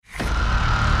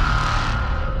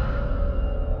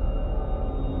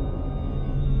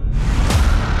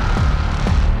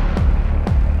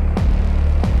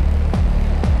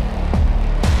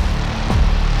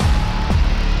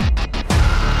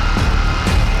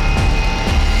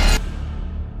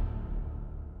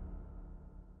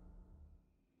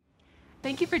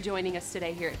Thank you for joining us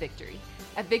today here at Victory.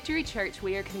 At Victory Church,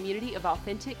 we are a community of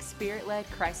authentic, Spirit-led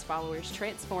Christ followers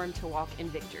transformed to walk in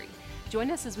victory.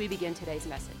 Join us as we begin today's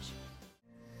message.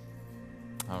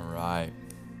 All right.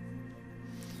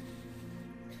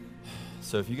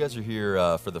 So if you guys are here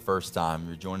for the first time,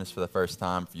 you're joining us for the first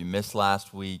time, if you missed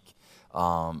last week,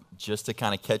 just to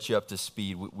kind of catch you up to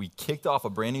speed, we kicked off a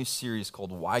brand new series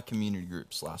called Why Community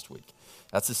Groups last week.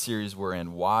 That's the series we're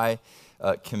in, Why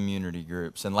Community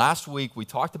Groups. And last week, we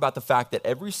talked about the fact that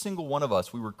every single one of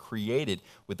us, we were created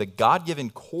with a God-given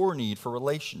core need for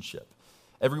relationship.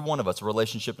 Every one of us, a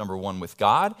relationship, number one, with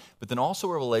God, but then also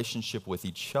a relationship with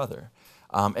each other.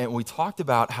 And we talked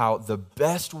about how the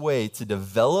best way to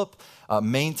develop,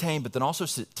 maintain, but then also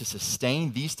to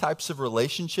sustain these types of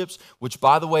relationships, which,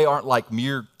 by the way, aren't like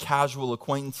mere casual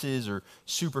acquaintances or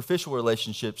superficial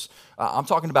relationships. I'm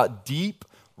talking about deep,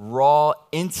 raw,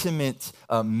 intimate,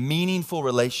 meaningful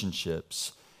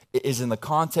relationships, is in the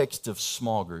context of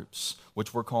small groups,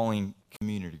 which we're calling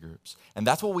community groups. And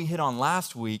that's what we hit on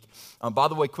last week. By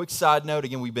the way, quick side note,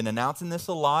 again, we've been announcing this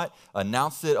a lot.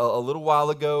 Announced it a little while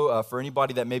ago. For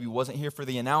anybody that maybe wasn't here for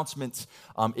the announcements,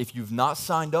 if you've not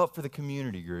signed up for the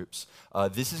community groups,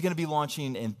 this is going to be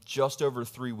launching in just over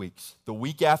 3 weeks. The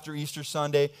week after Easter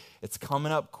Sunday, it's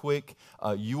coming up quick.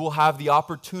 You will have the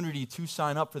opportunity to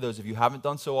sign up for those if you haven't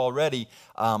done so already.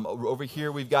 Over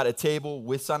here, we've got a table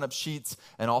with sign-up sheets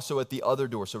and also at the other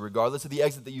door. So regardless of the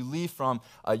exit that you leave from,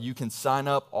 you can sign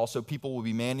up. Also, people will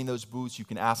be manning those booths. You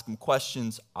can ask them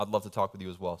questions. I'd love to talk with you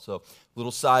as well. So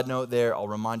little side note there. I'll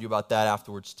remind you about that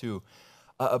afterwards too.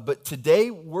 But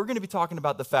today, we're going to be talking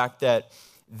about the fact that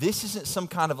this isn't some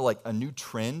kind of like a new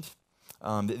trend.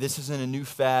 This isn't a new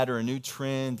fad or a new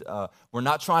trend. We're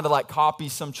not trying to like copy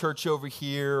some church over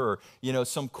here or,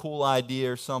 some cool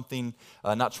idea or something.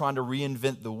 Not trying to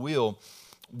reinvent the wheel.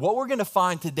 What we're going to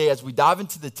find today as we dive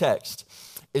into the text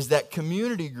is that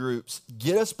community groups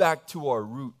get us back to our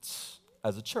roots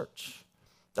as a church.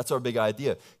 That's our big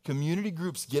idea. Community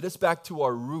groups get us back to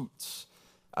our roots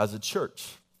as a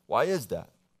church. Why is that?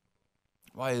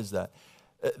 Why is that?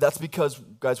 That's because,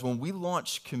 guys, when we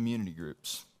launch community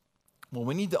groups, what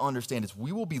we need to understand is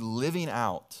we will be living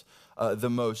out the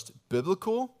most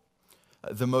biblical,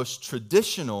 the most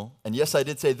traditional, and yes, I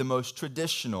did say the most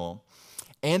traditional,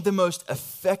 and the most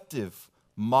effective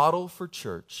model for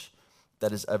church that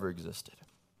has ever existed.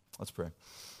 Let's pray.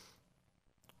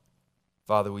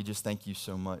 Father, we just thank you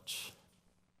so much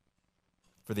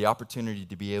for the opportunity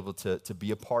to be able to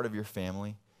be a part of your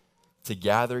family, to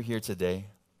gather here today,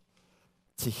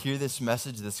 to hear this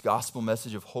message, this gospel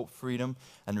message of hope, freedom,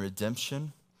 and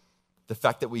redemption. The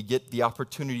fact that we get the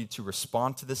opportunity to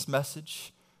respond to this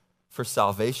message for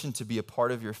salvation, to be a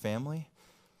part of your family.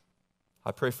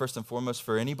 I pray first and foremost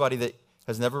for anybody that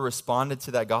has never responded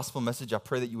to that gospel message. I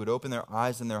pray that you would open their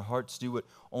eyes and their hearts, do what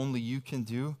only you can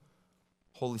do.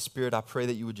 Holy Spirit, I pray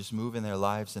that you would just move in their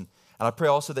lives. And I pray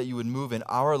also that you would move in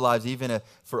our lives, even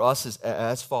for us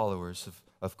as followers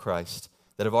of Christ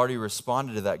that have already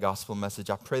responded to that gospel message.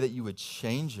 I pray that you would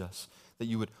change us, that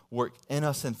you would work in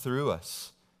us and through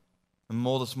us and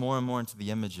mold us more and more into the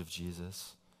image of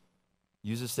Jesus.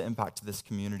 Use us to impact this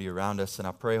community around us. And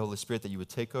I pray, Holy Spirit, that you would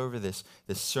take over this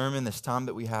sermon, this time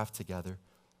that we have together.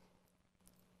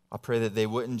 I pray that they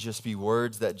wouldn't just be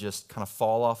words that just kind of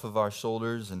fall off of our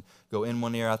shoulders and go in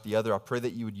one ear, out the other. I pray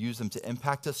that you would use them to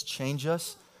impact us, change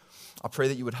us. I pray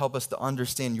that you would help us to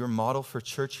understand your model for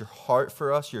church, your heart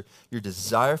for us, your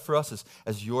desire for us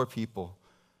as your people.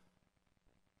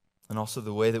 And also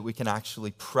the way that we can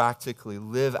actually practically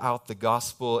live out the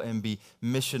gospel and be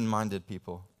mission-minded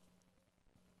people.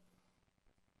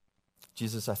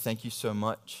 Jesus, I thank you so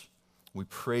much. We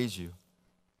praise you.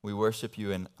 We worship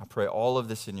you, and I pray all of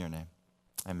this in your name.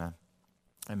 Amen.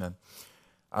 Amen.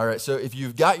 All right, so if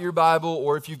you've got your Bible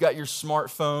or if you've got your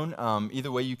smartphone,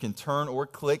 either way you can turn or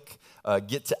click,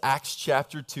 get to Acts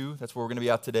chapter 2. That's where we're going to be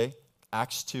at today,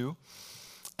 Acts 2.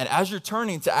 And as you're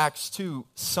turning to Acts 2,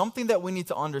 something that we need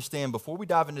to understand before we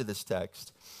dive into this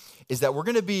text is that we're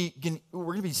going to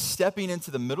be stepping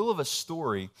into the middle of a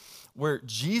story where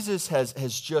Jesus has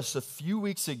just a few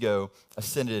weeks ago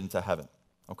ascended into heaven.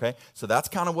 Okay, so that's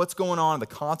kind of what's going on in the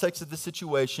context of the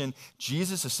situation.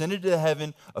 Jesus ascended to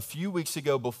heaven a few weeks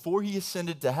ago. Before he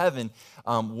ascended to heaven,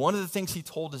 one of the things he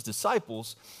told his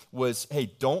disciples was,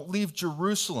 hey, don't leave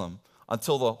Jerusalem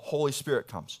until the Holy Spirit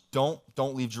comes. Don't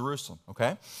leave Jerusalem,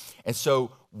 okay? And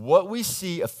so what we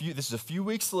see, this is a few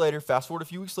weeks later, fast forward a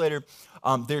few weeks later,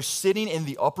 they're sitting in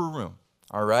the upper room.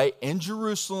 All right, in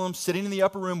Jerusalem, sitting in the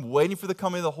upper room, waiting for the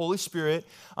coming of the Holy Spirit.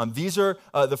 These are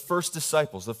the first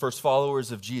disciples, the first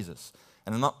followers of Jesus.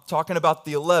 And I'm not talking about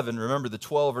the 11. Remember, the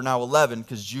 12 are now 11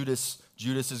 because Judas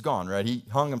Judas is gone, right? He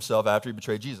hung himself after he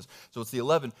betrayed Jesus. So it's the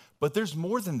 11. But there's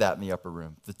more than that in the upper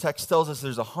room. The text tells us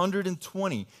there's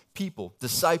 120 people,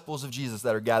 disciples of Jesus,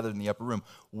 that are gathered in the upper room,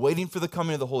 waiting for the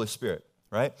coming of the Holy Spirit,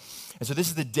 right? And so this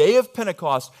is the day of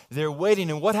Pentecost. They're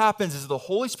waiting, and what happens is the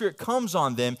Holy Spirit comes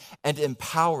on them and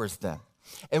empowers them.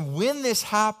 And when this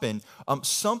happened,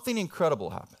 something incredible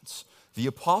happens. The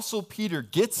Apostle Peter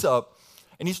gets up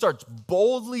and he starts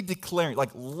boldly declaring,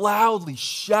 like loudly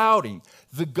shouting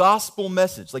the gospel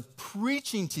message, like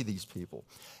preaching to these people.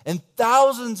 And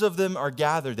thousands of them are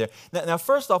gathered there. Now,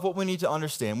 first off, what we need to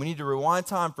understand, we need to rewind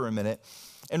time for a minute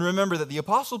and remember that the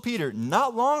Apostle Peter,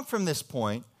 not long from this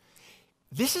point,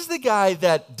 this is the guy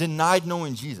that denied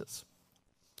knowing Jesus.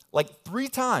 Like 3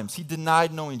 times he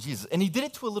denied knowing Jesus. And he did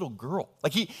it to a little girl.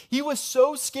 Like he was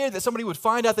so scared that somebody would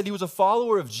find out that he was a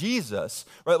follower of Jesus,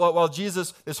 right? While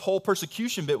Jesus, this whole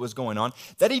persecution bit was going on,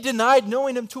 that he denied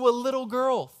knowing him to a little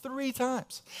girl 3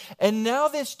 times. And now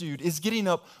this dude is getting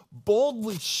up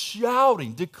boldly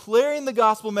shouting, declaring the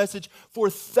gospel message for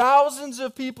thousands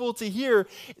of people to hear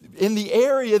in the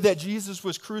area that Jesus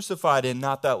was crucified in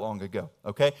not that long ago,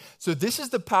 okay? So this is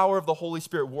the power of the Holy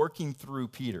Spirit working through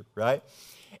Peter, right?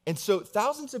 And so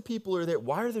thousands of people are there.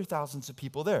 Why are there thousands of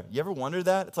people there? You ever wonder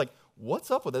that? It's like,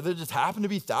 what's up with that? There just happen to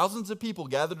be thousands of people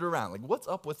gathered around. Like, what's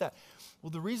up with that?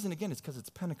 Well, the reason, again, is because it's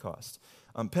Pentecost.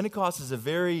 Pentecost is a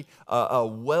very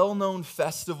well-known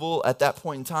festival at that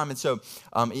point in time. And so,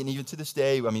 and even to this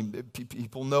day, I mean,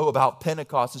 people know about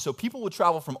Pentecost. And so people would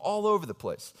travel from all over the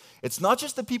place. It's not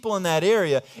just the people in that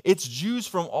area. It's Jews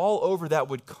from all over that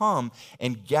would come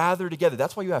and gather together.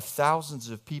 That's why you have thousands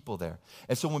of people there.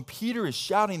 And so when Peter is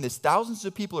shouting this, thousands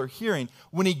of people are hearing.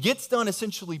 When he gets done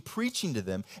essentially preaching to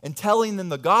them and telling them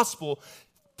the gospel,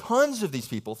 tons of these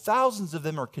people, thousands of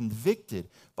them, are convicted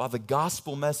by the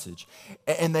gospel message.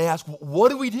 And they ask, what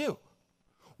do we do?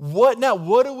 What now?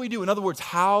 What do we do? In other words,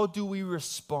 how do we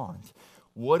respond?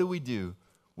 What do we do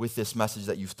with this message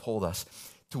that you've told us?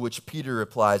 To which Peter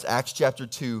replies, Acts chapter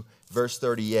 2, verse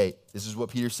 38. This is what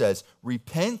Peter says,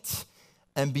 repent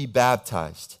and be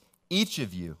baptized, each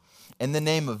of you, in the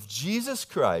name of Jesus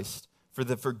Christ for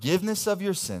the forgiveness of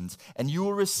your sins, and you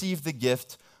will receive the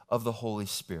gift of the Holy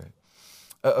Spirit.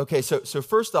 Okay, so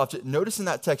first off, notice in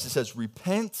that text it says,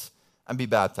 repent and be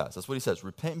baptized. That's what he says,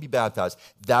 repent and be baptized.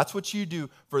 That's what you do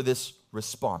for this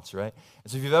response, right?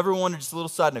 And so if you've ever wondered, just a little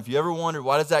side note, if you ever wondered,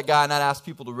 why does that guy not ask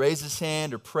people to raise his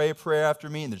hand or pray a prayer after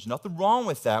me? And there's nothing wrong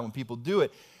with that when people do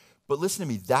it. But listen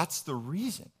to me, that's the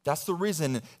reason. That's the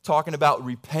reason talking about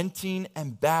repenting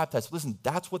and baptized. Listen,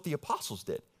 that's what the apostles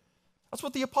did. That's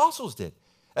what the apostles did.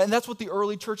 And that's what the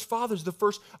early church fathers, the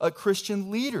first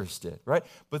Christian leaders did, right?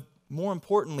 But more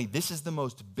importantly, this is the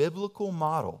most biblical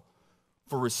model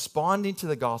for responding to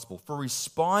the gospel, for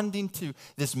responding to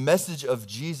this message of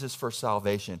Jesus for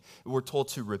salvation. We're told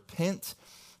to repent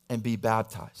and be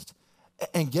baptized.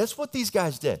 And guess what these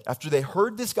guys did? After they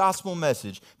heard this gospel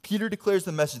message, Peter declares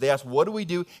the message. They ask, what do we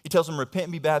do? He tells them, repent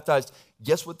and be baptized.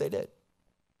 Guess what they did?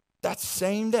 That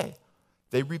same day,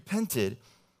 they repented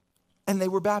and they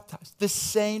were baptized. The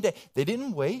same day. They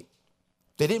didn't wait.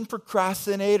 They didn't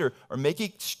procrastinate or make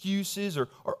excuses or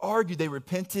argue. They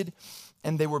repented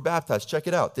and they were baptized. Check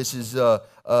it out. This is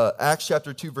Acts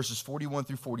chapter 2, verses 41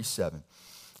 through 47.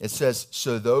 It says,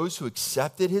 so those who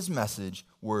accepted his message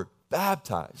were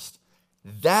baptized.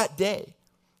 That day,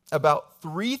 about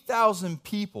 3,000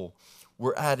 people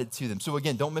were added to them. So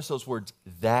again, don't miss those words,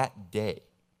 that day.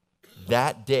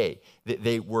 That day,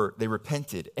 they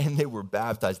repented and they were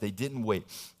baptized. They didn't wait.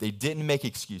 They didn't make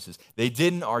excuses. They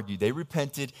didn't argue. They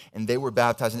repented and they were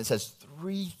baptized. And it says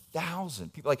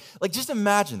 3,000 people. Like just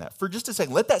imagine that for just a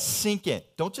second. Let that sink in.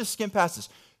 Don't just skim past this.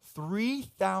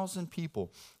 3,000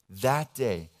 people that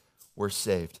day were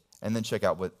saved. And then check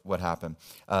out what happened.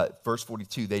 Verse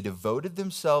 42, they devoted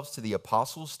themselves to the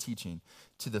apostles' teaching,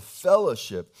 to the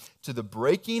fellowship, to the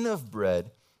breaking of bread,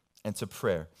 and to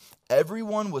prayer.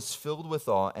 Everyone was filled with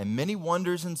awe, and many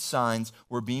wonders and signs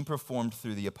were being performed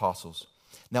through the apostles.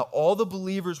 Now all the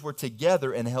believers were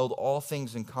together and held all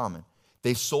things in common.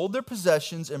 They sold their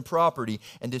possessions and property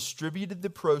and distributed the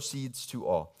proceeds to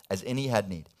all, as any had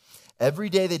need. Every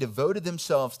day they devoted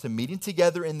themselves to meeting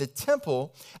together in the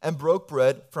temple and broke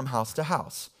bread from house to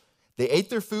house. They ate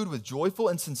their food with joyful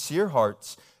and sincere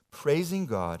hearts, praising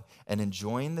God and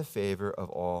enjoying the favor of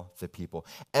all the people.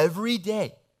 Every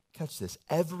day, catch this,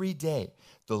 every day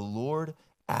the Lord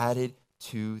added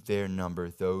to their number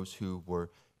those who were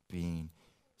being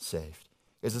saved.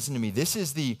 Guys, listen to me. This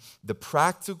is the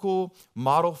practical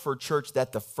model for church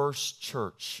that the first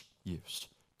church used.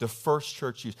 The first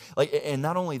church used. And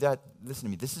not only that, listen to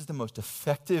me, this is the most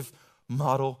effective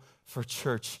model for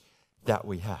church that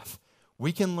we have.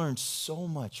 We can learn so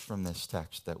much from this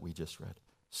text that we just read.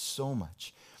 So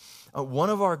much.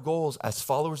 One of our goals as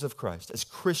followers of Christ, as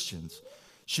Christians,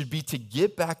 should be to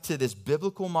get back to this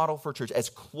biblical model for church, as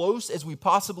close as we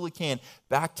possibly can,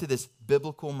 back to this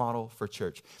biblical model for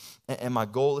church. And my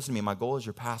goal, listen to me, my goal as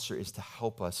your pastor is to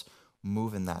help us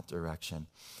move in that direction.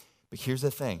 But here's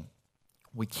the thing.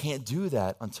 We can't do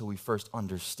that until we first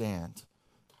understand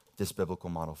this biblical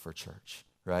model for church,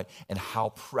 right? And how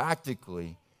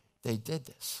practically they did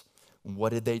this. What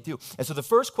did they do? And so the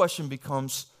first question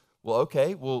becomes,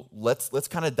 let's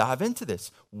kind of dive into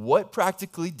this. What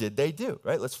practically did they do,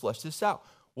 right? Let's flesh this out.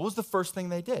 What was the first thing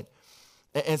they did?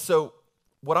 And so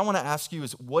what I want to ask you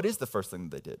is, what is the first thing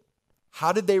that they did?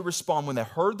 How did they respond when they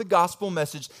heard the gospel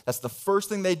message? That's the first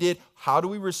thing they did. How do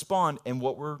we respond? And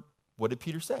what did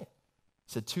Peter say? He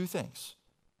said two things.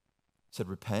 He said,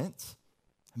 repent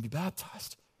and be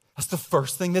baptized. That's the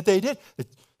first thing that they did. They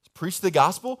preached the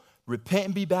gospel, repent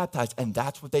and be baptized. And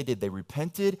that's what they did. They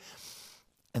repented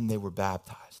and they were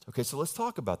baptized. Okay, so let's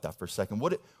talk about that for a second.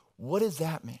 What does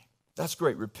that mean? That's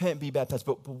great. Repent, be baptized.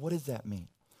 But what does that mean?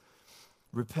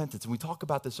 Repentance. And we talk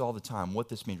about this all the time, what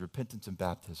this means, repentance and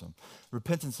baptism.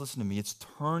 Repentance, listen to me, it's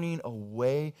turning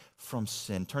away from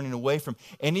sin, turning away from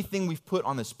anything we've put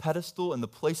on this pedestal in the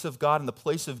place of God, in the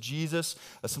place of Jesus.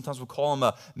 Sometimes we'll call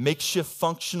them makeshift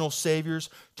functional saviors,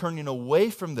 turning away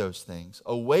from those things,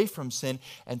 away from sin,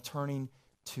 and turning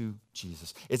to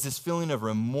Jesus. It's this feeling of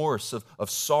remorse, of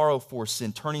sorrow for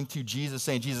sin, turning to Jesus,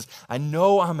 saying, Jesus, I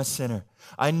know I'm a sinner.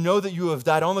 I know that you have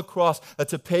died on the cross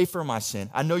to pay for my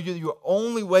sin. I know you're your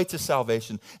only way to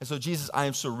salvation. And so, Jesus, I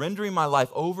am surrendering my life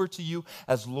over to you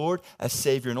as Lord, as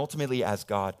Savior, and ultimately as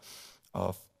God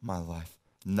of my life.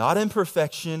 Not in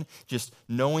perfection, just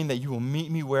knowing that you will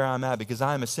meet me where I'm at because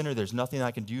I am a sinner. There's nothing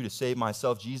I can do to save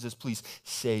myself. Jesus, please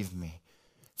save me.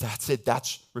 That's it.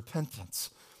 That's repentance.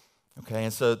 Okay,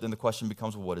 and so then the question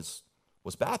becomes, well,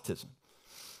 what's baptism?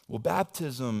 Well,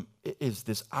 baptism is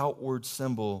this outward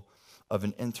symbol of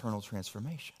an internal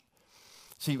transformation.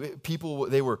 See, people,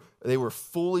 they were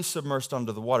fully submersed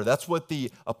under the water. That's what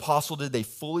the apostle did. They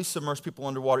fully submersed people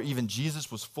underwater. Even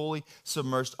Jesus was fully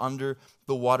submersed under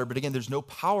the water. But again, there's no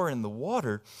power in the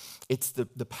water. It's the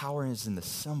power is in the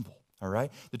symbol. All right?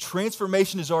 The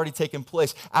transformation has already taken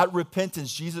place. At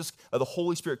repentance, Jesus, the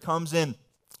Holy Spirit comes in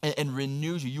and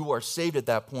renews you. You are saved at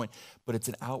that point, but it's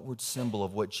an outward symbol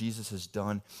of what Jesus has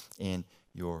done in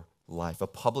your life, a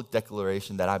public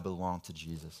declaration that I belong to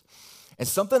Jesus. And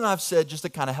something I've said just to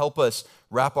kind of help us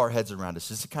wrap our heads around this,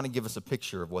 just to kind of give us a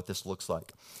picture of what this looks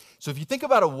like. So if you think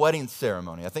about a wedding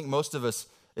ceremony, I think most of us,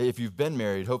 if you've been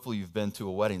married, hopefully you've been to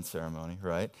a wedding ceremony,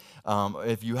 right?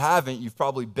 If you haven't, you've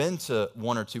probably been to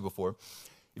one or two before.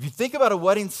 If you think about a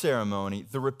wedding ceremony,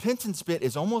 the repentance bit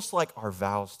is almost like our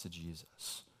vows to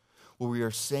Jesus, where we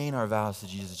are saying our vows to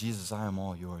Jesus. Jesus, I am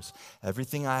all yours.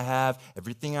 Everything I have,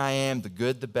 everything I am, the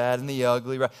good, the bad, and the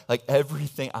ugly, right? Like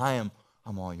everything I'm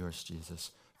all yours, Jesus,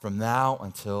 from now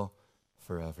until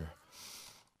forever.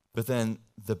 But then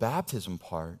the baptism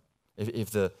part, if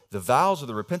the vows are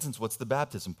the repentance, what's the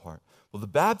baptism part? Well, the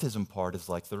baptism part is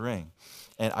like the ring.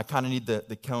 And I kind of need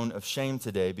the cone of shame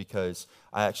today because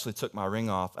I actually took my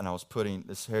ring off and I was putting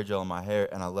this hair gel in my hair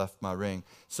and I left my ring.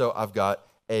 So I've got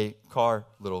a car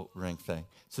little ring thing.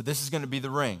 So this is going to be the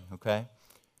ring, okay?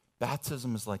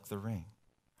 Baptism is like the ring,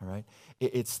 all right?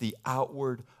 It's the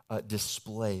outward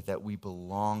display that we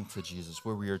belong to Jesus,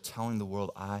 where we are telling the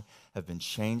world, I have been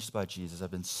changed by Jesus, I've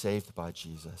been saved by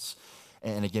Jesus.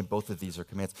 And again, both of these are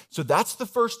commands. So that's the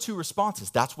first two responses.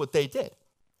 That's what they did,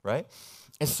 right?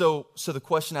 And so the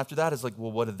question after that is like,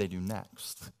 well, what did they do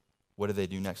next? What did they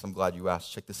do next? I'm glad you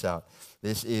asked. Check this out.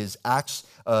 This is Acts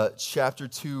chapter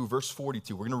 2, verse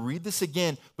 42. We're going to read this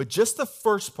again, but just the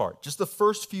first part, just the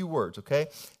first few words, okay?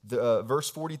 Verse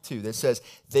 42, that says,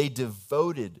 they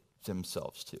devoted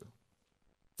themselves to.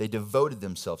 They devoted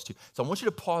themselves to. So I want you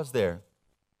to pause there,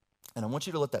 and I want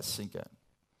you to let that sink in.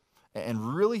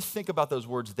 And really think about those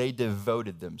words, they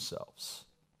devoted themselves.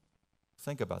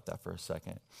 Think about that for a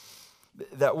second.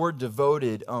 That word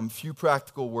devoted, few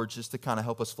practical words just to kind of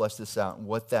help us flesh this out and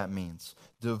what that means.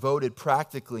 Devoted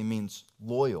practically means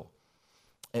loyal.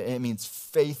 It means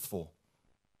faithful,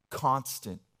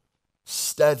 constant,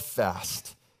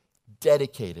 steadfast,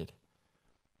 dedicated.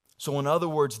 So in other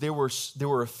words, there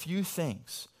were a few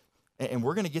things, and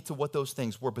we're going to get to what those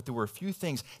things were, but there were a few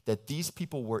things that these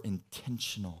people were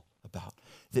intentional about.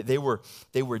 That they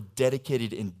were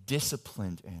dedicated and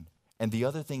disciplined in. And the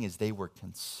other thing is they were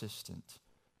consistent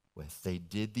with. They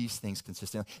did these things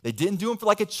consistently. They didn't do them for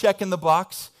like a check in the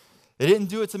box. They didn't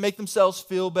do it to make themselves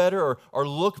feel better or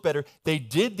look better. They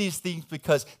did these things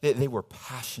because they were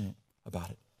passionate about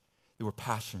it. They were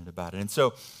passionate about it. And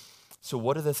so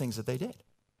what are the things that they did?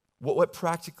 What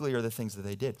practically are the things that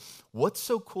they did? What's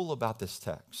so cool about this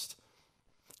text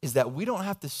is that we don't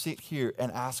have to sit here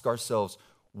and ask ourselves,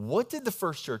 what did the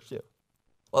first church do?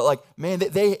 Like, man,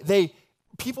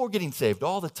 people were getting saved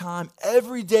all the time.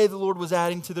 Every day the Lord was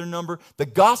adding to their number. The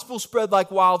gospel spread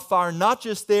like wildfire, not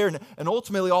just there and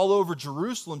ultimately all over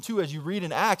Jerusalem too, as you read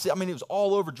in Acts. I mean, it was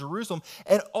all over Jerusalem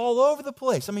and all over the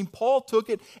place. I mean, Paul took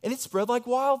it and it spread like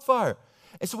wildfire.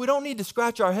 And so we don't need to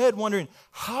scratch our head wondering,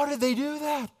 how did they do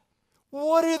that?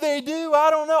 What did they do? I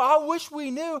don't know. I wish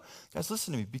we knew. Guys,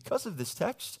 listen to me. Because of this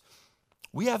text,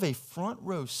 we have a front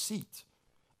row seat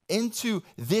into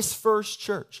this first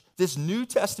church, this New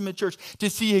Testament church, to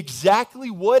see exactly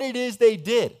what it is they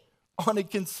did on a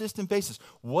consistent basis,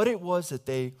 what it was that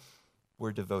they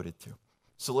were devoted to.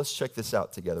 So let's check this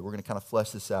out together. We're going to kind of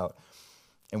flesh this out.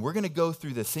 And we're going to go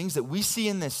through the things that we see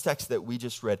in this text that we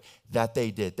just read that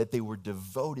they did, that they were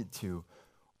devoted to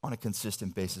on a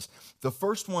consistent basis. The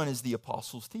first one is the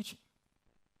apostles' teaching.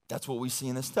 That's what we see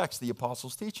in this text, the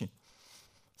apostles' teaching.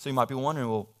 So you might be wondering,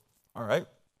 well, all right,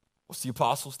 what's the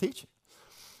apostles' teaching?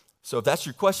 So if that's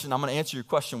your question, I'm going to answer your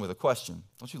question with a question.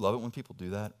 Don't you love it when people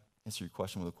do that? Answer your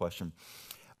question with a question.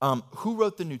 Who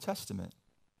wrote the New Testament?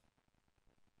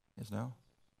 You guys know?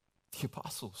 The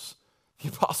apostles. The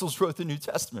apostles wrote the New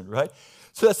Testament, right?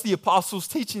 So that's the apostles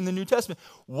teaching the New Testament.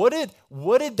 What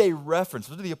did they reference?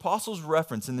 What did the apostles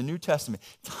reference in the New Testament?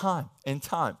 Time and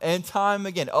time and time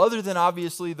again. Other than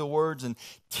obviously the words and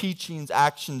teachings,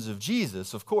 actions of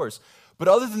Jesus, of course. But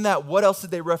other than that, what else did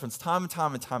they reference? Time and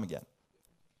time and time again.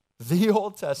 The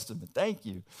Old Testament. Thank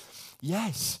you.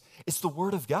 Yes, it's the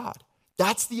Word of God.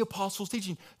 That's the apostles'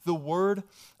 teaching. The Word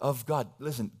of God.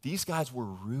 Listen, these guys were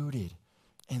rooted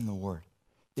in the Word.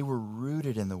 They were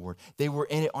rooted in the Word. They were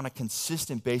in it on a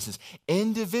consistent basis,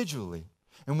 individually,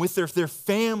 and with their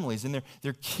families and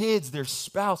their kids, their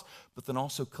spouse, but then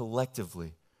also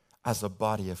collectively as a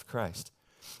body of Christ.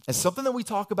 And something that we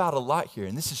talk about a lot here,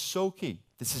 and this is so key,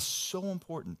 this is so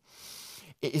important,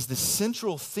 it is the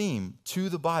central theme to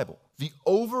the Bible. The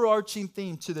overarching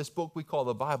theme to this book we call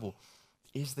the Bible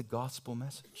is the gospel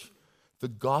message. The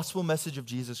gospel message of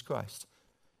Jesus Christ.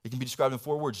 It can be described in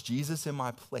 4 words: Jesus in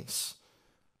my place.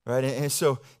 Right? And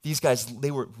so these guys, they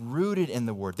were rooted in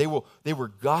the Word. They were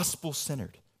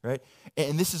gospel-centered, right?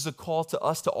 And this is a call to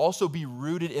us to also be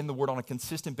rooted in the Word on a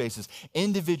consistent basis,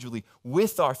 individually,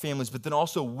 with our families, but then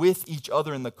also with each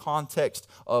other in the context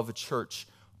of a church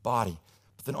body.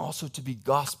 But then also to be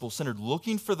gospel-centered,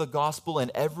 looking for the gospel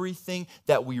in everything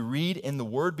that we read in the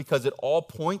Word, because it all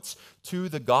points to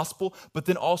the gospel, but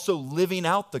then also living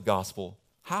out the gospel.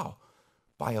 How?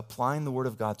 By applying the Word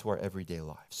of God to our everyday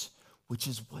lives. Which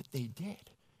is what they did.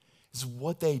 Is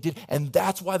what they did. And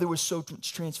that's why there was so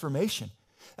much transformation.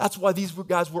 That's why these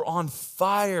guys were on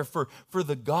fire for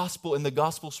the gospel, and the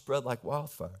gospel spread like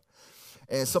wildfire.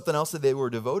 And something else that they were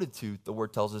devoted to, the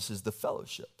word tells us, is the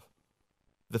fellowship.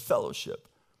 The fellowship.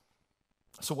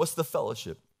 So what's the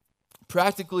fellowship?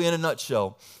 Practically, in a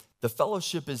nutshell, the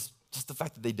fellowship is just the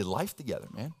fact that they did life together,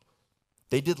 man.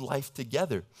 They did life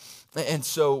together. And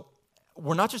so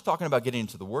we're not just talking about getting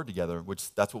into the Word together,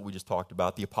 which that's what we just talked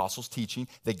about, the apostles' teaching.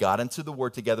 They got into the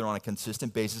Word together on a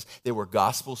consistent basis. They were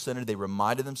gospel-centered. They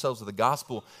reminded themselves of the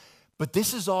gospel. But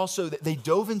this is also that they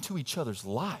dove into each other's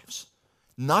lives.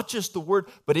 Not just the Word,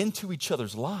 but into each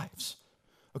other's lives.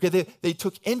 Okay, they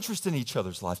took interest in each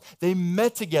other's lives. They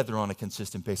met together on a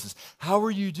consistent basis. How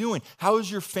are you doing? How is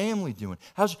your family doing?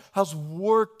 How's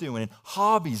work doing? And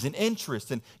hobbies and interests.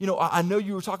 And, I know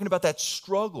you were talking about that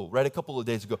struggle, right, a couple of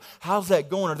days ago. How's that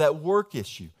going? Or that work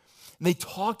issue? And they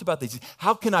talked about these.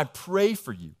 How can I pray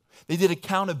for you? They did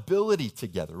accountability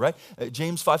together, right?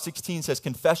 James 5:16 says,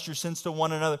 confess your sins to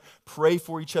one another, pray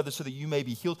for each other so that you may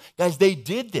be healed. Guys, they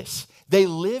did this. They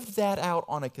lived that out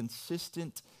on a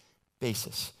consistent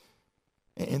basis.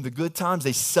 In the good times,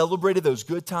 they celebrated those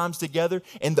good times together.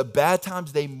 In the bad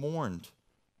times, they mourned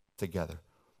together.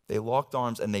 They locked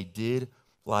arms and they did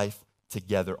life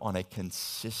together on a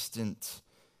consistent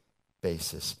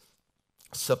basis.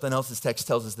 Something else this text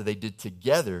tells us that they did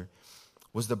together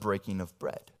was the breaking of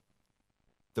bread.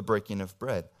 The breaking of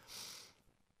bread.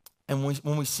 And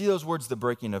when we see those words, the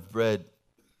breaking of bread,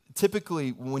 typically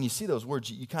when you see those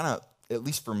words, you kind of, at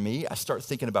least for me, I start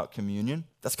thinking about communion.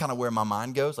 That's kind of where my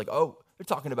mind goes. Like, oh, they're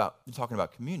talking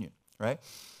about communion, right?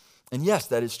 And yes,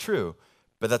 that is true,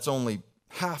 but that's only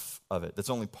half of it. That's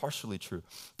only partially true.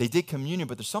 They did communion,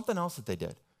 but there's something else that they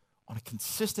did. On a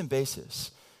consistent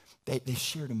basis, they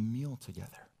shared a meal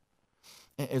together.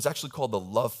 And it was actually called the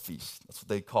love feast. That's what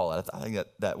they call it. I think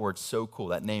that word's so cool.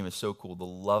 That name is so cool, the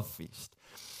love feast.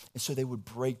 And so they would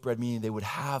break bread, meaning they would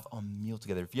have a meal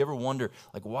together. If you ever wonder,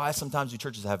 like, why sometimes do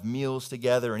churches have meals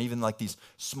together, and even like these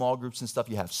small groups and stuff,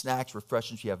 you have snacks,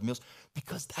 refreshments, you have meals,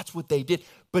 because that's what they did.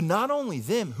 But not only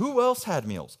them, who else had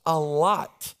meals? A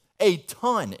lot, a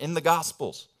ton in the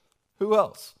Gospels. Who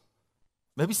else?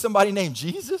 Maybe somebody named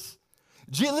Jesus?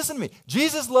 Listen to me.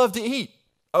 Jesus loved to eat.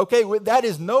 Okay, that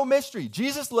is no mystery.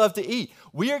 Jesus loved to eat.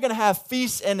 We are going to have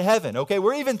feasts in heaven, okay?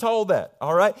 We're even told that,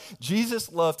 all right?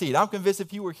 Jesus loved to eat. I'm convinced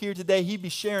if you were here today, he'd be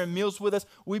sharing meals with us.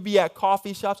 We'd be at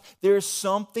coffee shops. There's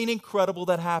something incredible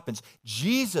that happens.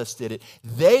 Jesus did it.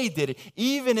 They did it.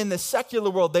 Even in the secular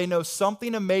world, they know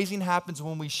something amazing happens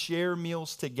when we share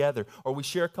meals together or we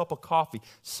share a cup of coffee.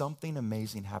 Something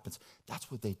amazing happens. That's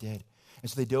what they did. And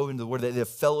so they dove into the word, the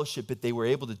fellowship, but they were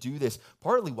able to do this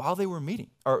partly while they were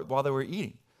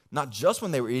eating. Not just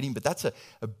when they were eating, but that's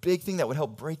a big thing that would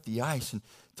help break the ice and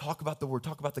talk about the word,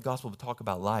 talk about the gospel, but talk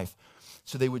about life.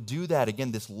 So they would do that,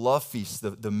 again, this love feast,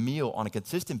 the meal on a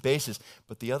consistent basis.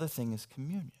 But the other thing is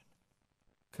communion.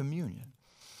 Communion.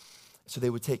 So they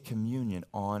would take communion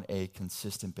on a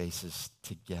consistent basis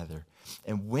together.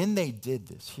 And when they did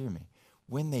this, hear me,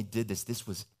 when they did this, this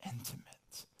was intimate.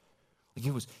 Like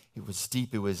it was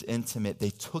deep, it was intimate. They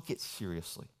took it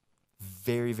seriously.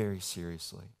 Very, very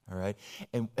seriously, all right?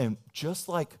 And just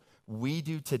like we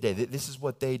do today, this is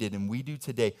what they did, and we do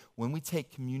today. When we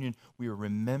take communion, we are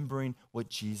remembering what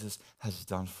Jesus has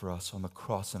done for us on the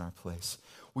cross in our place.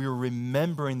 We are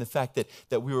remembering the fact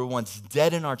that we were once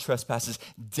dead in our trespasses,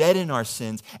 dead in our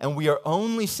sins, and we are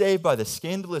only saved by the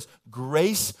scandalous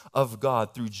grace of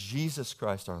God through Jesus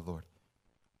Christ our Lord.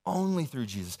 Only through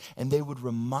Jesus. And they would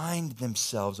remind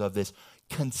themselves of this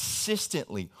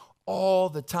consistently, all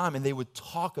the time, and they would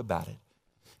talk about it.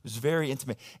 It was very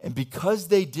intimate. And because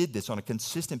they did this on a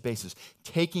consistent basis,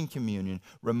 taking communion,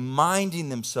 reminding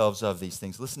themselves of these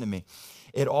things, listen to me,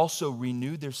 it also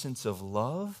renewed their sense of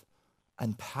love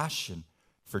and passion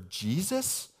for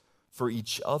Jesus, for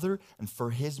each other, and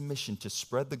for his mission to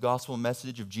spread the gospel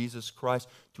message of Jesus Christ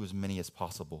to as many as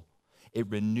possible. It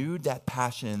renewed that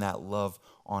passion and that love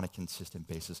on a consistent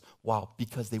basis. Wow,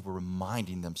 because they were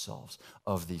reminding themselves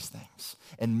of these things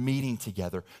and meeting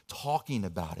together, talking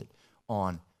about it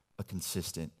on a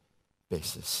consistent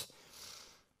basis.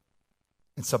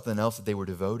 And something else that they were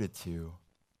devoted to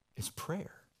is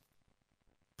prayer.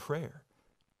 Prayer.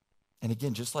 And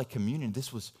again, just like communion,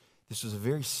 this was a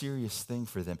very serious thing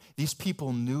for them. These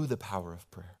people knew the power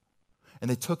of prayer, and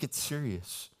they took it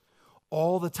serious.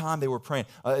 All the time they were praying.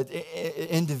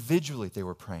 Individually they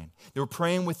were praying. They were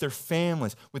praying with their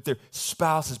families, with their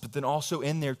spouses, but then also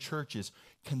in their churches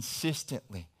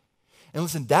consistently. And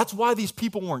listen, that's why these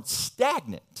people weren't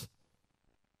stagnant.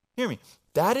 Hear me.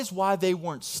 That is why they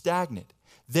weren't stagnant.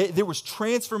 There was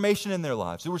transformation in their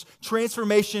lives. There was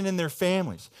transformation in their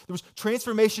families. There was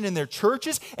transformation in their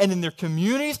churches and in their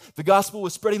communities. The gospel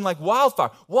was spreading like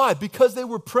wildfire. Why? Because they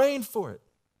were praying for it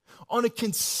on a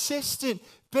consistent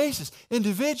basis,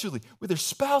 individually, with their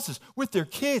spouses, with their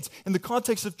kids, in the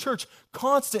context of church,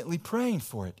 constantly praying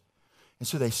for it. And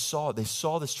so they saw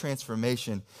this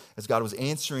transformation as God was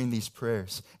answering these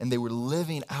prayers, and they were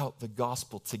living out the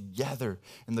gospel together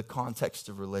in the context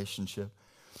of relationship.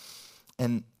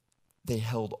 And they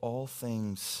held all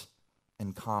things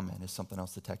in common, is something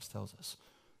else the text tells us.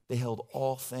 They held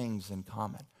all things in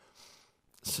common.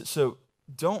 So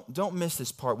don't miss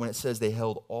this part when it says they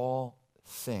held all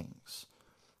things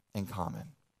in common.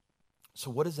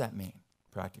 So what does that mean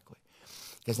practically?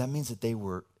 Because that means that they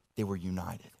were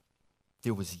united.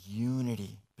 There was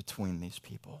unity between these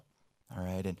people, all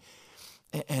right?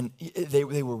 And they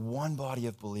were one body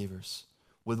of believers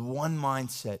with one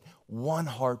mindset, one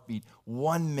heartbeat,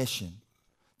 one mission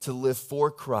to live for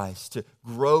Christ, to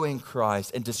grow in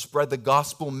Christ, and to spread the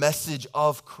gospel message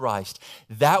of Christ.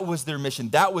 That was their mission.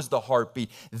 That was the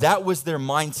heartbeat. That was their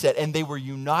mindset, and they were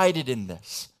united in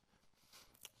this.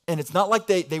 And it's not like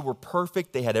they were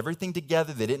perfect. They had everything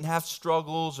together. They didn't have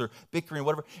struggles or bickering,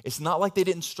 whatever. It's not like they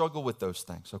didn't struggle with those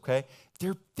things, okay? They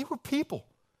were people,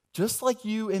 just like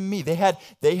you and me. They had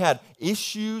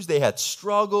issues. They had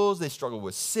struggles. They struggled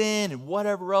with sin and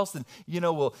whatever else. And,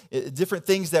 different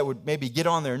things that would maybe get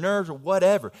on their nerves or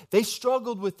whatever. They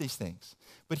struggled with these things.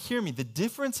 But hear me, the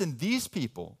difference in these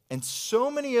people and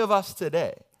so many of us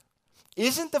today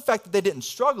isn't the fact that they didn't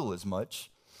struggle as much.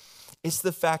 It's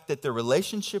the fact that their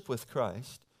relationship with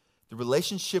Christ, the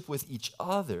relationship with each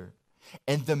other,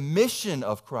 and the mission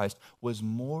of Christ was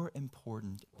more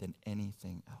important than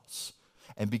anything else.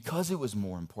 And because it was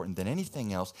more important than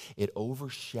anything else, it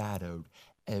overshadowed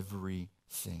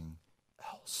everything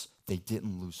else. They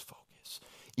didn't lose focus.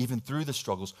 Even through the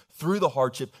struggles, through the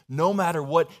hardship, no matter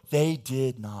what, they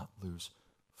did not lose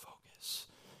focus.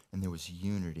 and there was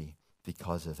unity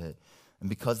because of it. And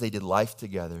because they did life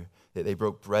together, they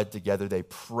broke bread together, they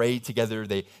prayed together,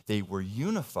 they were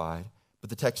unified. But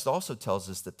the text also tells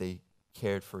us that they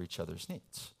cared for each other's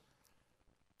needs.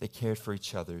 They cared for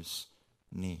each other's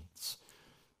needs,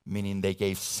 meaning they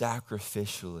gave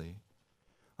sacrificially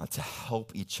to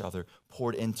help each other,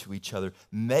 poured into each other,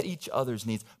 met each other's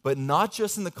needs, but not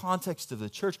just in the context of the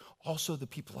church, also the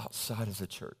people outside of the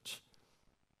church.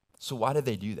 So why did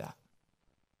they do that?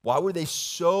 Why were they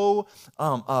so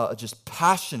just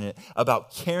passionate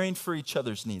about caring for each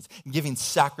other's needs, giving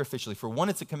sacrificially? For one,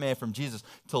 it's a command from Jesus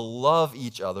to love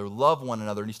each other, love one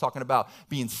another. And he's talking about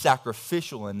being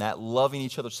sacrificial in that, loving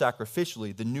each other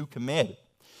sacrificially, the new command.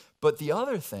 But the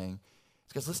other thing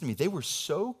is, guys, listen to me, they were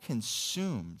so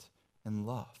consumed in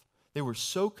love. They were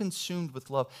so consumed with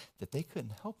love that they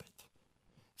couldn't help it.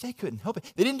 They couldn't help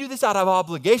it. They didn't do this out of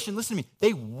obligation. Listen to me.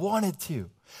 They wanted to.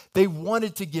 They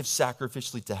wanted to give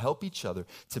sacrificially to help each other,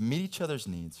 to meet each other's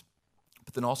needs,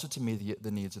 but then also to meet the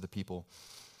needs of the people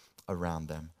around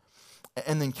them.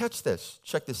 And then catch this.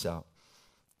 Check this out.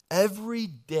 Every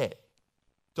day,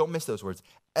 don't miss those words,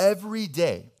 every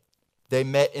day they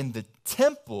met in the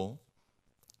temple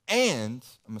and,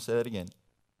 I'm going to say that again,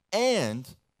 and,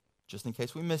 just in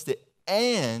case we missed it,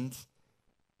 and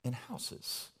in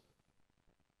houses.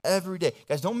 Every day.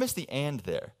 Guys, don't miss the and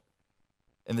there.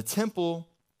 In the temple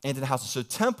and in houses. So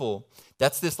temple,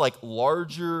 that's this like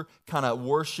larger kind of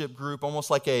worship group,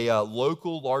 almost like a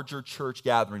local larger church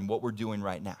gathering, what we're doing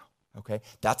right now. Okay?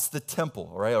 That's the temple,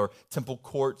 all right? Or temple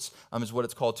courts is what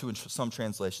it's called too in some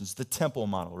translations. The temple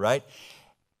model, right?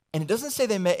 And it doesn't say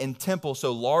they met in temple,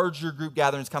 so larger group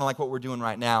gatherings, kind of like what we're doing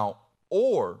right now,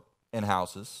 or in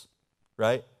houses,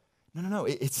 right? No.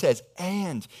 It says,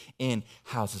 and in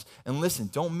houses. And listen,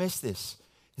 don't miss this.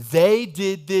 They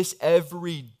did this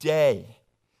every day.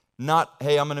 Not,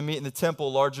 hey, I'm going to meet in the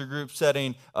temple, larger group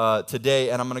setting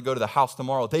today, and I'm going to go to the house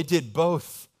tomorrow. They did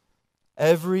both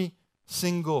every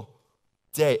single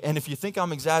day. And if you think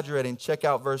I'm exaggerating, check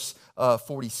out verse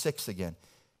 46 again.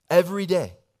 Every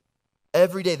day,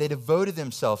 they devoted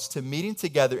themselves to meeting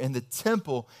together in the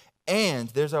temple, and,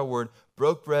 there's our word,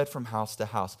 broke bread from house to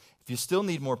house. If you still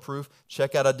need more proof,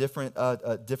 check out a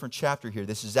different chapter here.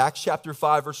 This is Acts chapter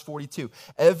 5, verse 42.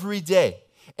 Every day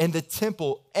in the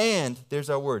temple and, there's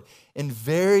our word, in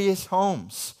various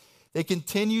homes, they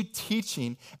continued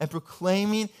teaching and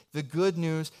proclaiming the good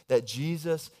news that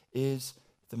Jesus is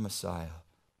the Messiah.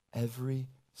 Every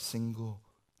single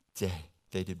day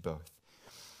they did both.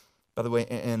 By the way,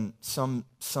 in some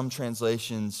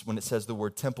translations, when it says the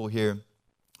word temple here,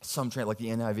 like the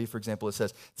NIV, for example, it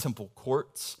says temple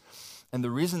courts. And the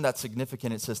reason that's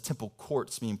significant, it says temple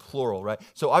courts mean plural, right?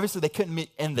 So obviously they couldn't meet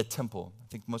in the temple. I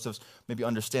think most of us maybe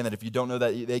understand that. If you don't know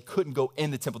that, they couldn't go in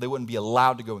the temple. They wouldn't be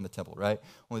allowed to go in the temple, right?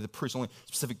 Only the priests, only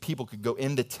specific people could go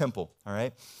in the temple, all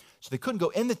right? So they couldn't go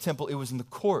in the temple. It was in the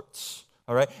courts,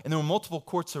 all right? And there were multiple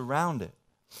courts around it.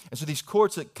 And so these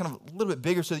courts are kind of a little bit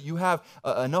bigger so that you have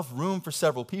enough room for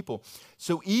several people.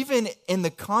 So even in the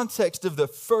context of the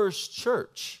first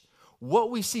church,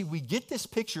 what we see, we get this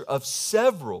picture of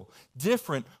several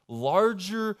different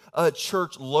larger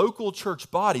local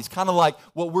church bodies, kind of like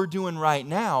what we're doing right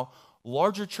now,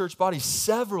 larger church bodies,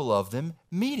 several of them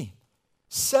meeting.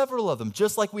 Several of them,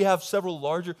 just like we have several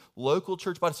larger local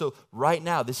church bodies. So right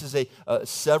now, this is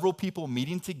several people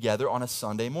meeting together on a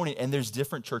Sunday morning, and there's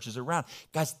different churches around.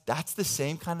 Guys, that's the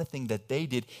same kind of thing that they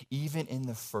did even in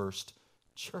the first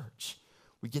church.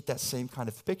 We get that same kind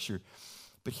of picture.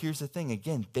 But here's the thing,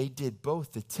 again, they did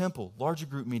both, the temple, larger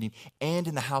group meeting, and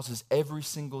in the houses every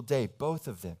single day, both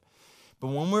of them. But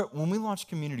when we launch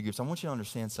community groups, I want you to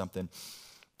understand something.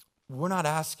 I'm not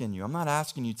asking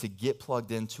you to get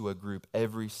plugged into a group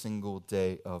every single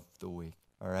day of the week,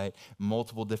 all right?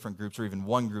 Multiple different groups or even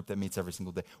one group that meets every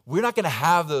single day. We're not going to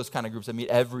have those kind of groups that meet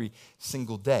every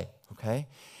single day, okay?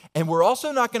 And we're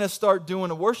also not going to start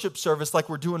doing a worship service like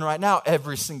we're doing right now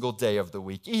every single day of the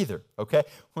week either, okay?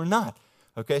 We're not,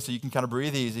 okay? So you can kind of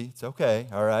breathe easy. It's okay,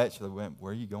 all right? So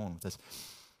where are you going with this?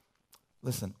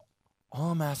 Listen,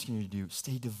 all I'm asking you to do,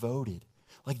 stay devoted.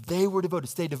 Like they were devoted,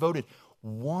 stay devoted.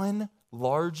 One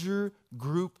larger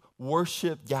group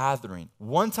worship gathering,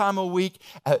 one time a week,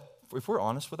 if we're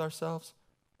honest with ourselves,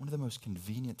 one of the most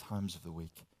convenient times of the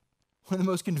week. One of the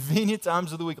most convenient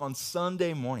times of the week on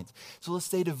Sunday mornings. So let's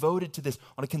stay devoted to this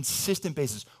on a consistent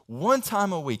basis, one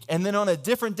time a week. And then on a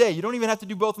different day, you don't even have to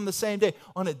do both on the same day.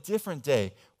 On a different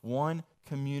day, one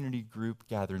community group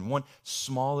gathering, one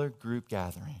smaller group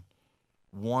gathering,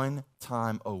 one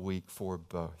time a week for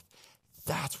both.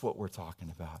 That's what we're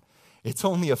talking about. It's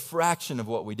only a fraction of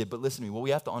what we did. But listen to me, what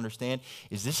we have to understand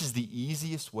is this is the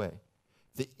easiest way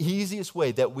the easiest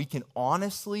way that we can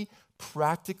honestly,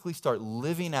 practically start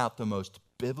living out the most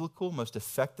biblical, most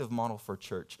effective model for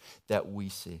church that we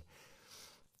see.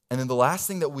 And then the last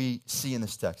thing that we see in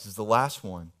this text is the last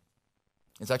one.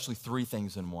 It's actually three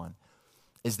things in one.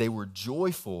 Is they were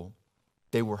joyful,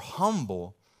 they were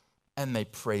humble, and they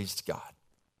praised God.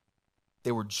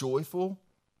 They were joyful,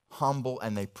 humble,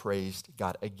 and they praised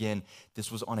God. Again,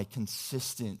 this was on a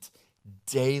consistent,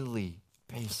 daily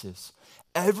basis.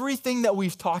 Everything that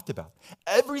we've talked about,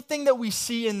 everything that we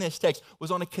see in this text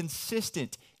was on a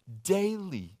consistent,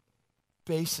 daily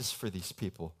basis for these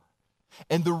people.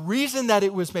 And the reason that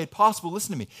it was made possible,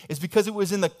 listen to me, is because it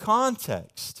was in the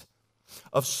context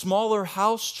of smaller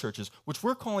house churches, which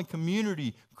we're calling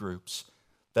community groups,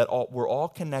 that were all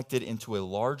connected into a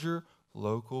larger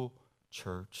local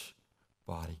church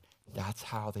body. That's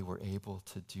how they were able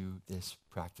to do this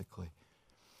practically.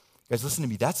 Guys, listen to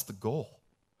me, that's the goal.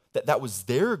 That was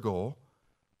their goal,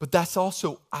 but that's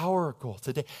also our goal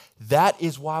today. That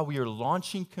is why we are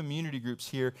launching community groups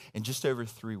here in just over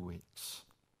 3 weeks.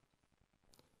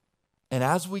 And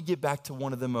as we get back to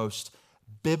one of the most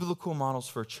biblical models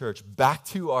for church, back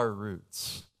to our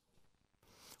roots,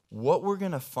 what we're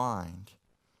going to find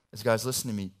is, guys, listen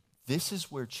to me, this is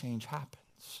where change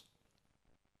happens.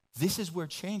 This is where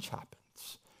change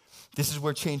happens. This is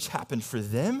where change happened for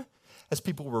them as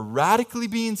people were radically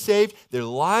being saved, their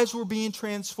lives were being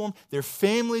transformed, their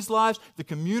families' lives, the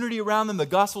community around them, the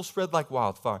gospel spread like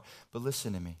wildfire. But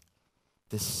listen to me,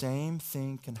 the same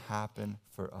thing can happen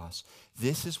for us.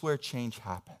 This is where change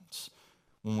happens.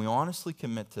 When we honestly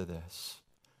commit to this,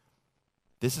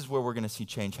 this is where we're going to see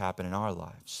change happen in our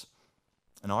lives,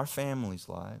 in our families'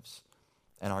 lives,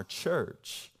 and our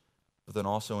church, but then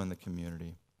also in the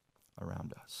community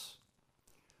around us.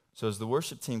 So as the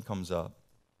worship team comes up,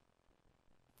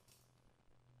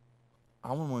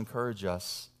 I want to encourage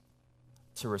us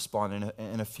to respond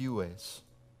in a few ways.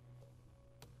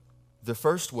 The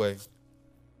first way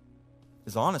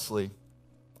is, honestly,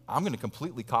 I'm going to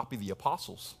completely copy the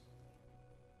apostles.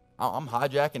 I'm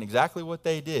hijacking exactly what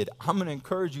they did. I'm going to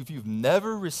encourage you, if you've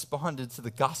never responded to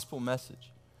the gospel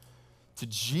message, to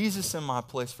Jesus in my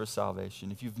place for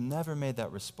salvation, if you've never made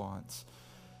that response,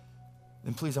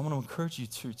 then please, I want to encourage you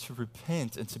to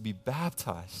repent and to be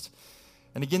baptized.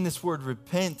 And again, this word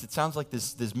repent, it sounds like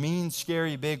this mean,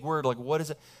 scary, big word. Like, what is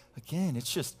it? Again,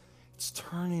 it's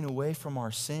turning away from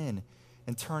our sin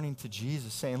and turning to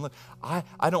Jesus, saying, look,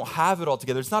 I don't have it all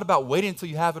together. It's not about waiting until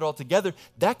you have it all together.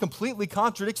 That completely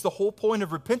contradicts the whole point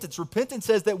of repentance. Repentance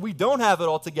says that we don't have it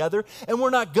all together, and we're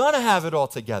not going to have it all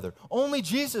together. Only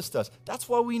Jesus does. That's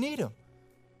why we need him.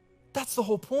 That's the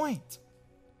whole point.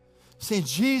 Saying,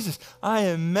 Jesus, I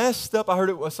am messed up. I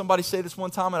heard somebody say this one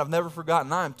time, and I've never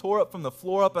forgotten. I am tore up from the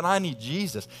floor up, and I need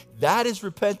Jesus. That is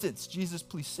repentance. Jesus,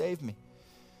 please save me.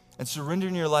 And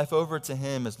surrendering your life over to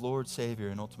him as Lord, Savior,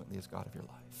 and ultimately as God of your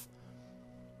life.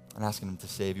 And asking him to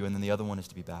save you. And then the other one is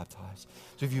to be baptized.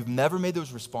 So if you've never made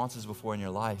those responses before in your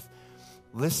life,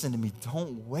 listen to me.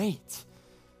 Don't wait.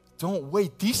 Don't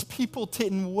wait. These people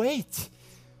didn't wait.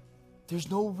 There's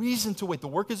no reason to wait. The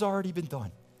work has already been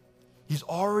done. He's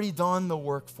already done the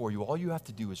work for you. All you have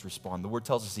to do is respond. The word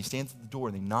tells us he stands at the door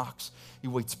and he knocks. He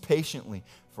waits patiently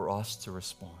for us to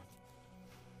respond.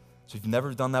 So if you've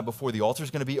never done that before, the altar's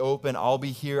going to be open. I'll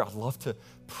be here. I'd love to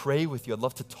pray with you. I'd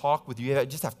love to talk with you.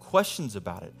 Just have questions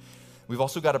about it. We've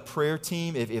also got a prayer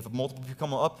team. If multiple people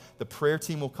come up, the prayer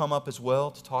team will come up as well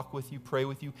to talk with you, pray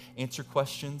with you, answer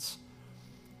questions.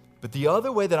 But the other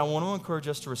way that I want to encourage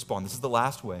us to respond, this is the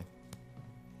last way,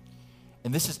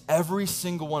 and this is every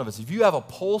single one of us. If you have a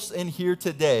pulse in here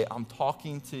today, I'm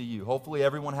talking to you. Hopefully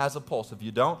everyone has a pulse. If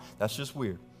you don't, that's just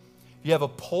weird. If you have a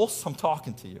pulse, I'm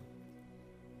talking to you.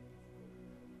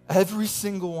 Every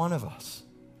single one of us,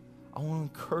 I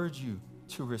want to encourage you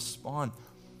to respond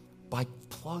by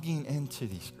plugging into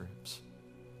these groups.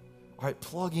 All right,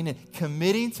 plugging in,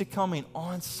 committing to coming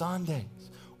on Sundays,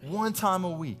 one time a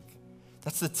week.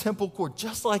 That's the temple court,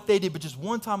 just like they did, but just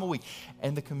one time a week.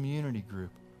 And the community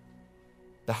group,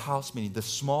 the house meeting, the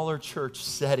smaller church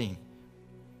setting,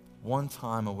 one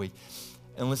time a week.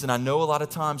 And listen, I know a lot of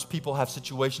times people have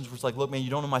situations where it's like, look, man, you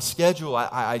don't know my schedule.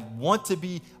 I want to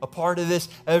be a part of this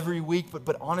every week,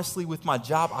 but honestly, with my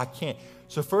job, I can't.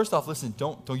 So first off, listen,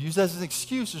 don't use that as an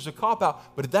excuse. There's a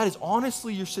cop-out. But if that is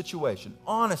honestly your situation,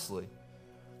 honestly,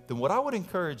 then what I would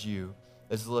encourage you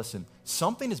is, listen,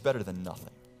 something is better than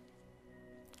nothing.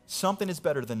 Something is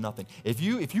better than nothing. If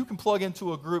you can plug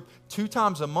into a group 2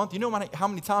 times a month, you know how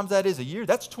many times that is a year?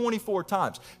 That's 24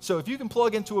 times. So if you can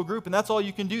plug into a group and that's all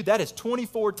you can do, that is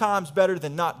 24 times better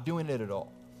than not doing it at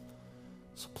all.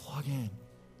 So plug in.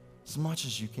 as much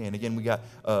as you can. Again, we got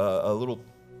a little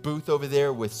booth over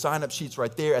there with sign-up sheets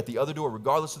right there at the other door.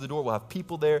 Regardless of the door, we'll have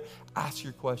people there. Ask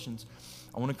your questions.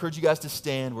 I want to encourage you guys to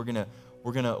stand. We're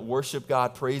gonna worship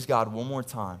God, praise God one more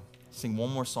time, sing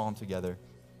one more song together.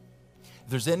 If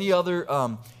there's any other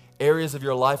areas of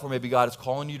your life where maybe God is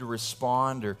calling you to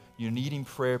respond or you're needing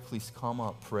prayer, please come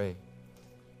up, pray.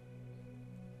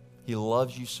 He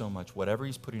loves you so much. Whatever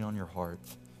He's putting on your heart,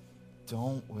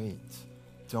 don't wait.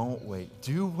 Don't wait.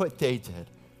 Do what they did.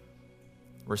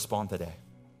 Respond today.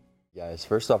 Guys,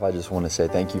 first off, I just want to say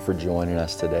thank you for joining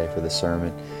us today for the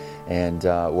sermon. And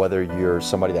whether you're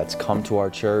somebody that's come to our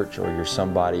church or you're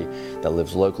somebody that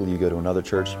lives locally, you go to another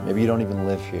church, maybe you don't even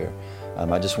live here.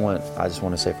 I just want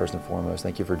to say first and foremost,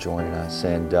 thank you for joining us.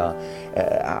 And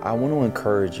I want to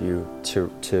encourage you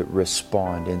to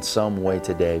respond in some way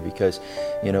today, because,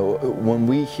 you know, when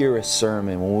we hear a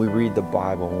sermon, when we read the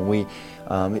Bible, when we,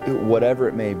 whatever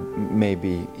it may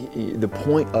be, the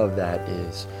point of that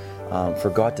is for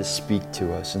God to speak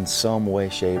to us in some way,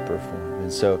 shape, or form.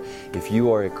 And so if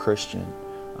you are a Christian,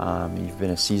 you've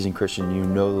been a seasoned Christian, you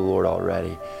know the Lord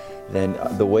already, then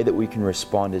the way that we can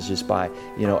respond is just by,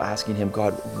 you know, asking Him,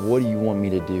 God, what do you want me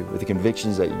to do with the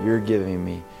convictions that you're giving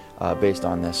me based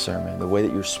on this sermon, the way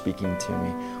that you're speaking to me?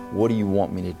 What do you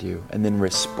want me to do? And then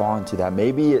respond to that.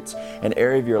 Maybe it's an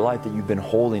area of your life that you've been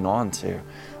holding on to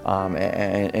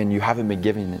and you haven't been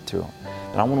giving it to Him.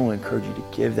 And I want to encourage you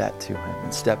to give that to Him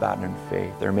and step out in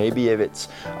faith. Or maybe if it's,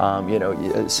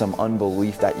 some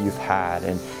unbelief that you've had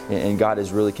and God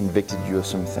has really convicted you of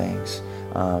some things.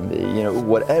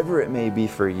 Whatever it may be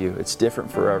for you, it's different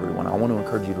for everyone. I want to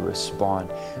encourage you to respond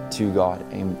to God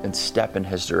and step in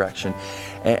His direction.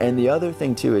 And the other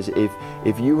thing too is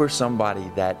if you are somebody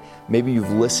that maybe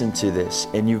you've listened to this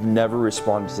and you've never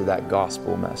responded to that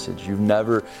gospel message, you've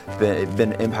never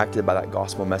been impacted by that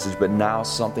gospel message, but now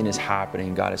something is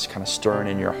happening, God is kind of stirring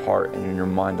in your heart and in your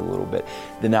mind a little bit,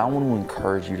 then I want to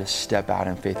encourage you to step out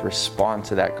in faith, respond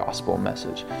to that gospel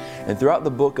message. And throughout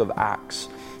the book of Acts,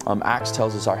 Acts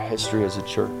tells us our history as a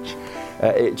church.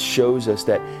 It shows us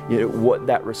that, what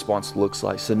that response looks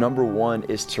like. So number one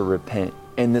is to repent.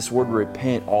 And this word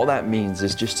repent, all that means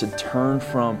is just to turn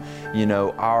from,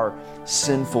 our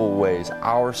sinful ways,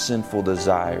 our sinful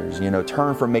desires,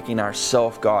 turn from making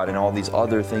ourselves God and all these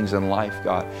other things in life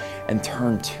God, and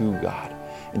turn to God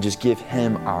and just give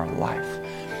Him our life.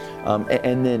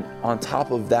 And then on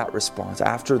top of that response,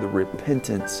 after the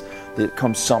repentance, there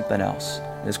comes something else.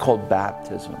 And it's called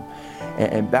baptism.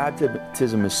 And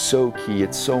baptism is so key.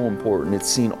 It's so important. It's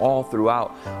seen all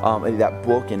throughout that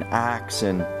book in Acts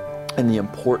and the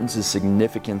importance and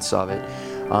significance of it.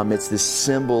 It's this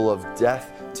symbol of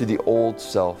death to the old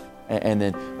self and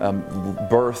then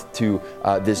birth to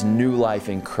this new life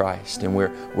in Christ. And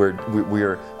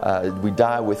we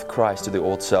die with Christ to the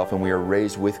old self, and we are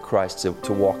raised with Christ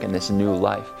to walk in this new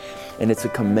life. And it's a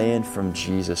command from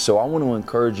Jesus. So I want to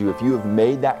encourage you, if you have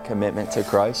made that commitment to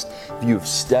Christ, if you have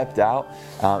stepped out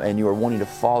and you are wanting to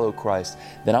follow Christ,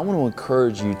 then I want to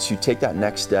encourage you to take that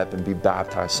next step and be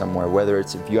baptized somewhere. Whether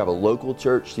it's if you have a local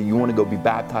church that you want to go be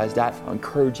baptized at, I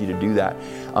encourage you to do that.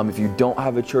 If you don't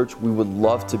have a church, we would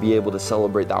love to be able to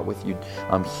celebrate that with you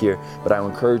here. But I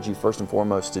encourage you first and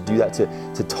foremost to do that,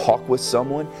 to talk with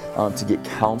someone, to get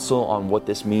counsel on what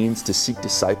this means, to seek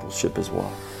discipleship as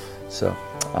well. So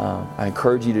I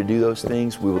encourage you to do those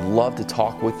things. We would love to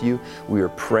talk with you. We are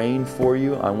praying for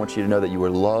you. I want you to know that you are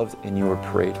loved and you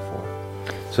are prayed for.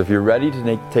 So if you're ready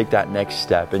to take that next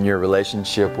step in your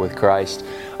relationship with Christ,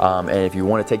 and if you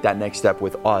want to take that next step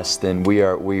with us, then we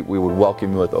would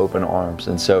welcome you with open arms.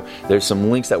 And so there's some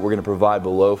links that we're going to provide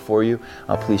below for you.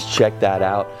 Please check that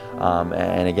out.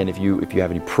 And again, if you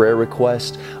have any prayer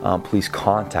requests, please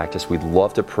contact us. We'd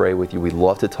love to pray with you. We'd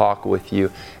love to talk with you.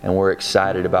 And we're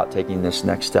excited about taking this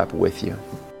next step with you.